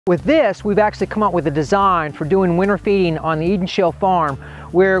With this, we've actually come up with a design for doing winter feeding on the Eden Shale farm,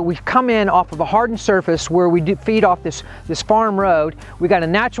 where we've come in off of a hardened surface where we do feed off this farm road. We got a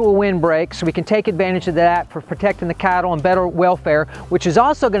natural windbreak, so we can take advantage of that for protecting the cattle and better welfare, which is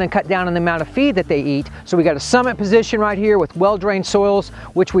also going to cut down on the amount of feed that they eat. So we got a summit position right here with well-drained soils,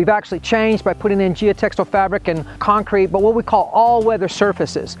 which we've actually changed by putting in geotextile fabric and concrete, but what we call all-weather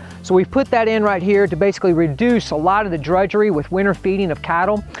surfaces. So we've put that in right here to basically reduce a lot of the drudgery with winter feeding of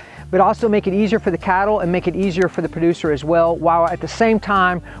cattle, but also make it easier for the cattle and make it easier for the producer as well, while at the same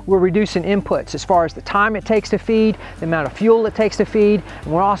time we're reducing inputs as far as the time it takes to feed, the amount of fuel it takes to feed,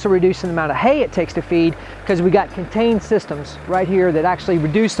 and we're also reducing the amount of hay it takes to feed, because we got contained systems right here that actually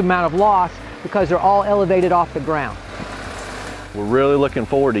reduce the amount of loss because they're all elevated off the ground. We're really looking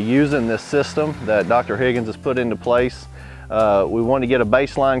forward to using this system that Dr. Higgins has put into place. We want to get a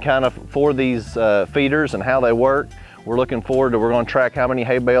baseline kind of for these feeders and how they work. We're looking forward to, we're going to track how many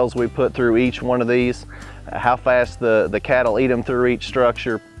hay bales we put through each one of these, how fast the cattle eat them through each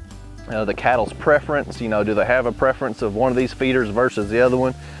structure, the cattle's preference, do they have a preference of one of these feeders versus the other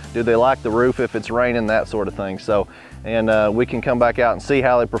one? Do they like the roof if it's raining, that sort of thing. So, and we can come back out and see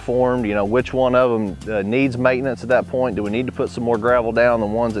how they performed, which one of them needs maintenance at that point. Do we need to put some more gravel down the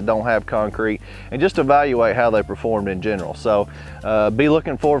ones that don't have concrete, and just evaluate how they performed in general. So be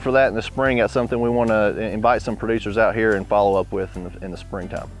looking forward for that in the spring. That's something we want to invite some producers out here and follow up with in the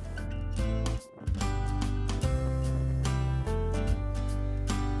springtime.